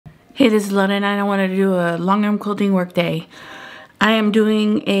Hey, this is Luna and I wanted to do a Longarm Quilting Workday. I am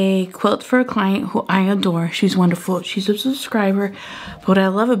doing a quilt for a client who I adore. She's wonderful. She's a subscriber. But what I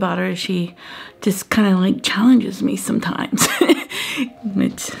love about her is she just kind of like challenges me sometimes.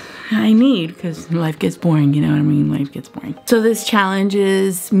 Which I need because life gets boring, you know what I mean? Life gets boring. So this challenge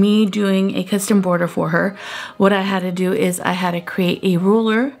is me doing a custom border for her. What I had to do is I had to create a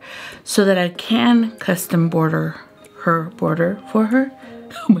ruler so that I can custom border her border for her.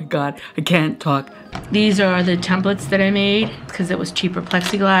 Oh my God, I can't talk. These are the templates that I made because it was cheaper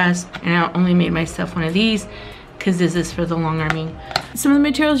plexiglass, and I only made myself one of these because this is for the long arming. Some of the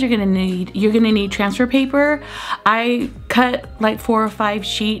materials you're gonna need transfer paper. I cut like 4 or 5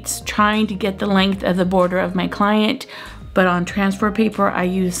 sheets trying to get the length of the border of my client, but on transfer paper, I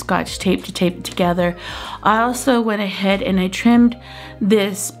used Scotch tape to tape it together. I also went ahead and I trimmed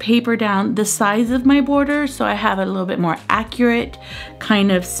this paper down the size of my border so I have a little bit more accurate kind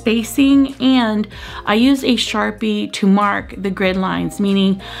of spacing, and I used a Sharpie to mark the grid lines,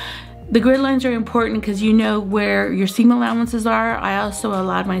 meaning the grid lines are important because you know where your seam allowances are. I also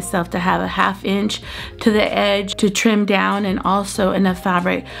allowed myself to have a 1/2 inch to the edge to trim down, and also enough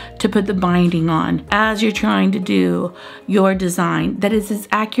fabric to put the binding on as you're trying to do your design that is as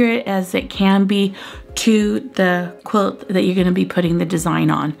accurate as it can be to the quilt that you're gonna be putting the design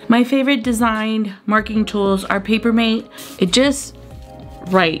on. My favorite design marking tools are Papermate. It just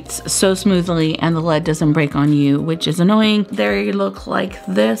writes so smoothly and the lead doesn't break on you, which is annoying. They look like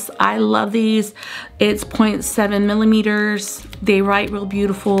this. I love these. It's 0.7 millimeters. They write real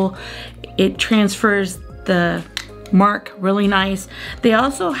beautiful. It transfers the mark really nice. They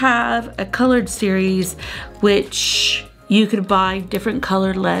also have a colored series which you could buy different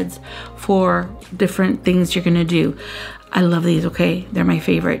colored leads for different things you're gonna do. I love these, okay? They're my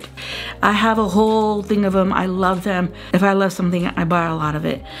favorite. I have a whole thing of them. I love them. If I love something, I buy a lot of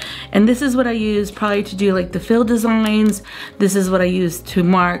it. And this is what I use probably to do like the fill designs. This is what I use to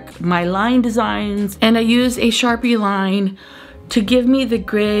mark my line designs. And I use a Sharpie line to give me the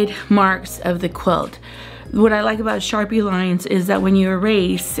grid marks of the quilt. What I like about Sharpie lines is that when you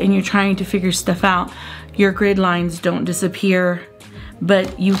erase and you're trying to figure stuff out, your grid lines don't disappear,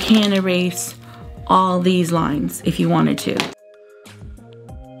 but you can erase all these lines if you wanted to.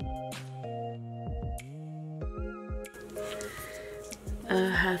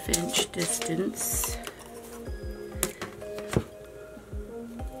 A 1/2 inch distance.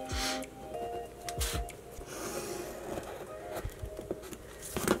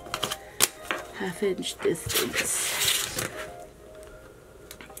 Half inch distance.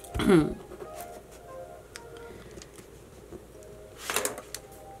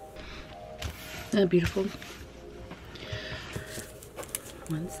 Isn't that beautiful?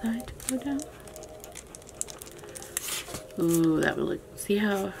 One side to go down. Ooh, that would look, see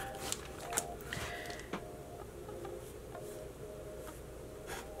how?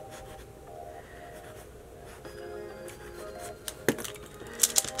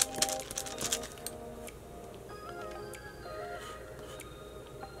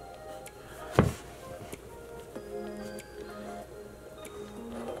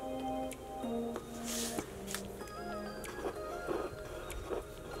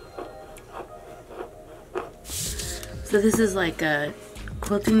 So this is like a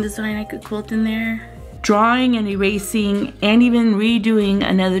quilting design I could quilt in there. Drawing and erasing and even redoing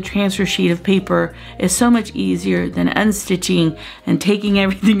another transfer sheet of paper is so much easier than unstitching and taking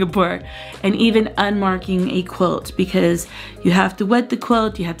everything apart and even unmarking a quilt, because you have to wet the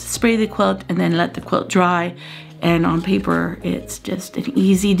quilt, you have to spray the quilt, and then let the quilt dry. And on paper, it's just an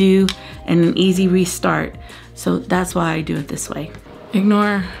easy do and an easy restart. So that's why I do it this way.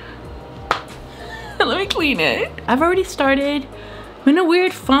 Ignore. Let me clean it. I've already started. I'm in a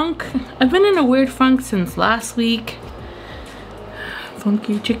weird funk. I've been in a weird funk since last week.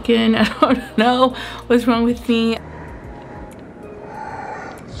 Funky chicken. I don't know what's wrong with me.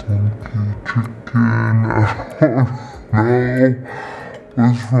 Funky chicken. I don't know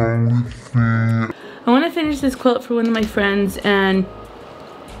what's wrong with me. I want to finish this quilt for one of my friends, and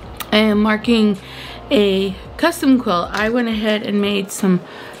I am marking a custom quilt. I went ahead and made some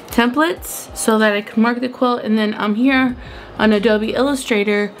templates so that I could mark the quilt, and then I'm here on Adobe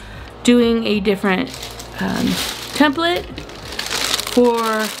Illustrator doing a different template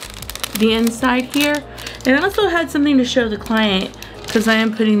for the inside here. And I also had something to show the client because I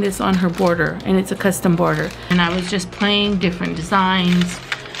am putting this on her border, and it's a custom border. And I was just playing different designs,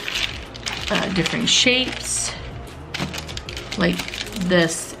 different shapes, like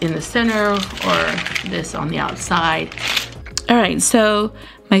this in the center or this on the outside. All right, so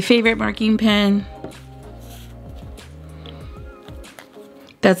my favorite marking pen,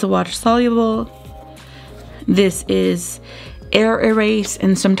 That's a water soluble. This is air erase,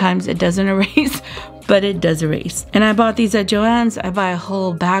 and sometimes it doesn't erase, but it does erase. And I bought these at Joann's. I buy a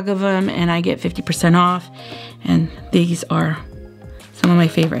whole bag of them and I get 50% off. And these are some of my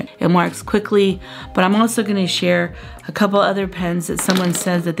favorite. It marks quickly, but I'm also gonna share a couple other pens that someone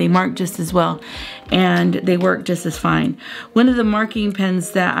says that they mark just as well and they work just as fine. One of the marking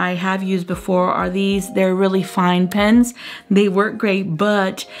pens that I have used before are these. They're really fine pens. They work great,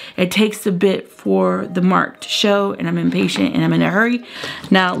 but it takes a bit for the mark to show, and I'm impatient and I'm in a hurry.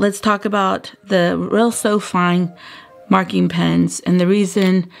 Now let's talk about the real so fine marking pens, and the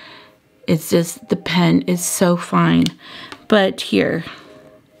reason it's just the pen is so fine. But here,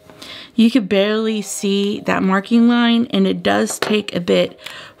 you could barely see that marking line, and it does take a bit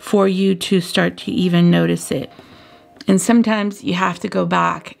for you to start to even notice it. And sometimes you have to go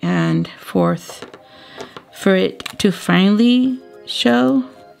back and forth for it to finally show.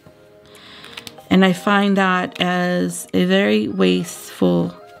 And I find that as a very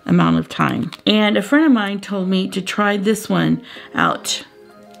wasteful amount of time. And a friend of mine told me to try this one out.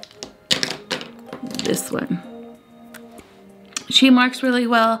 This one. She marks really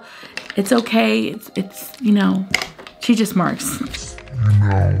well. It's okay. It's you know, she just marks. You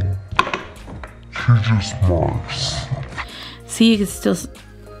know, she just marks. See, you can still.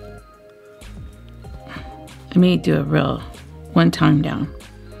 I may do a real one time down.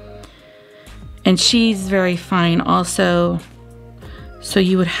 And she's very fine also. So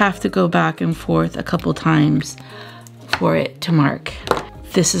you would have to go back and forth a couple times for it to mark.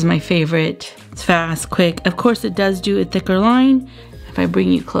 This is my favorite. It's fast, quick. Of course, it does do a thicker line if I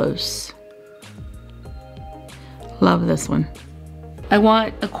bring you close. Love this one. I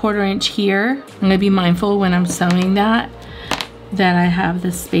want a 1/4 inch here. I'm gonna be mindful when I'm sewing that I have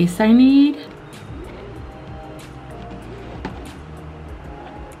the space I need.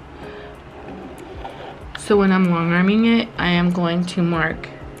 So when I'm long arming it, I am going to mark.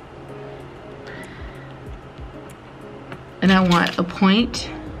 And I want a point.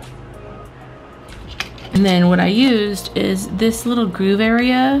 And then what I used is this little groove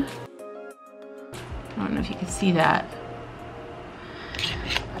area. I don't know if you can see that.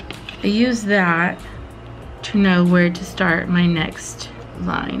 I used that to know where to start my next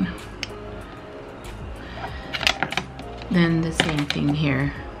line. Then the same thing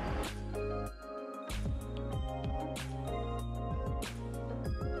here.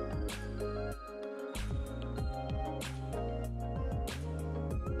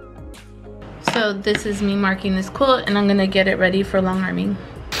 So this is me marking this quilt, and I'm gonna get it ready for long arming.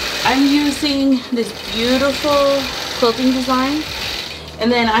 I'm using this beautiful quilting design,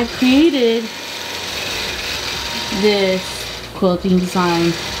 and then I created this quilting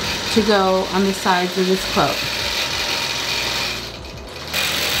design to go on the sides of this quilt.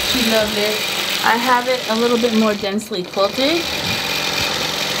 She loved it. I have it a little bit more densely quilted.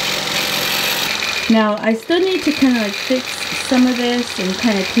 Now I still need to kind of like fix some of this and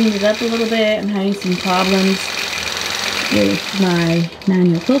kind of clean it up a little bit. I'm having some problems with my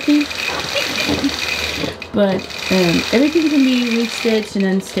manual quilting. But everything can be restitched and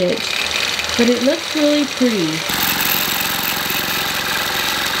unstitched. But it looks really pretty.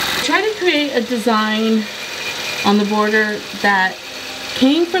 I tried to create a design on the border that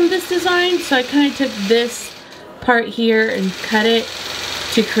came from this design. So I kind of took this part here and cut it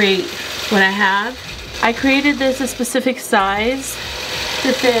to create what I have. I created this a specific size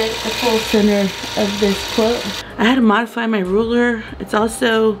to fit the full center of this quilt. I had to modify my ruler. It's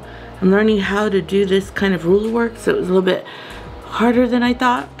also, I'm learning how to do this kind of ruler work, so it was a little bit harder than I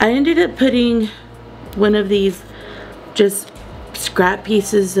thought. I ended up putting one of these just scrap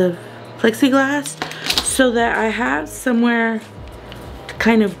pieces of plexiglass so that I have somewhere to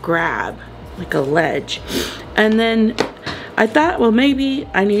kind of grab, like a ledge. And then I thought, well, maybe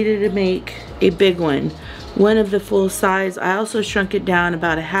I needed to make a big one of the full size. I also shrunk it down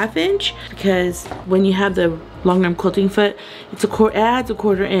about a 1/2 inch because when you have the long arm quilting foot, it adds a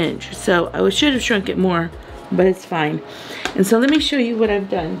 1/4 inch. So I should have shrunk it more, but it's fine. And so let me show you what I've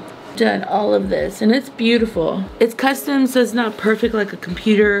done. Done all of this, and it's beautiful. It's custom, so it's not perfect like a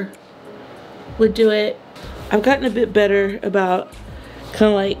computer would do it. I've gotten a bit better about kind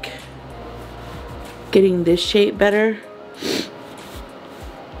of like getting this shape better.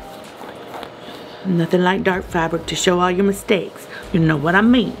 Nothing like dark fabric to show all your mistakes. You know what I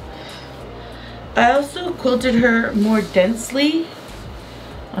mean. I also quilted her more densely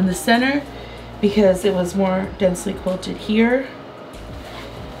on the center because it was more densely quilted here.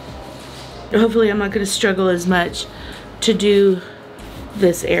 Hopefully I'm not going to struggle as much to do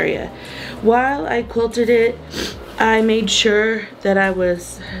this area. While I quilted it, I made sure that I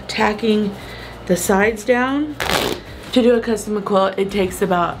was tacking the sides down. To do a custom quilt, it takes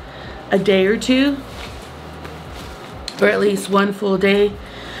about a day or two, or at least one full day.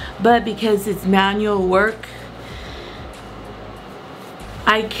 But because it's manual work,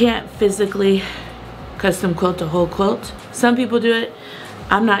 I can't physically custom quilt a whole quilt. Some people do it.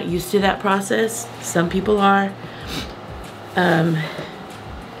 I'm not used to that process. Some people are.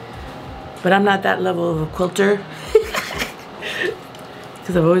 But I'm not that level of a quilter.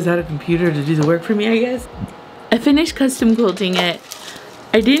 Because I've always had a computer to do the work for me, I guess. I finished custom quilting it.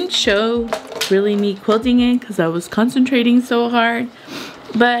 I didn't show really me quilting it because I was concentrating so hard.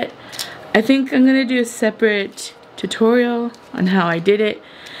 But I think I'm going to do a separate tutorial on how I did it.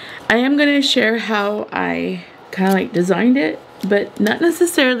 I am going to share how I kind of like designed it, but not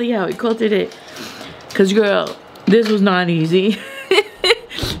necessarily how I quilted it. Because girl, this was not easy.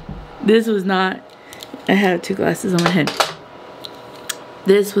 This was not, I have two glasses on my head.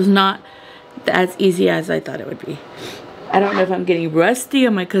 This was not as easy as I thought it would be. I don't know if I'm getting rusty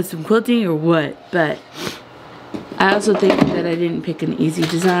on my custom quilting or what, but I also think that I didn't pick an easy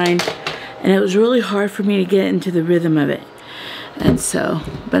design, and it was really hard for me to get into the rhythm of it. And so,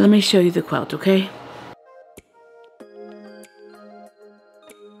 but let me show you the quilt, okay?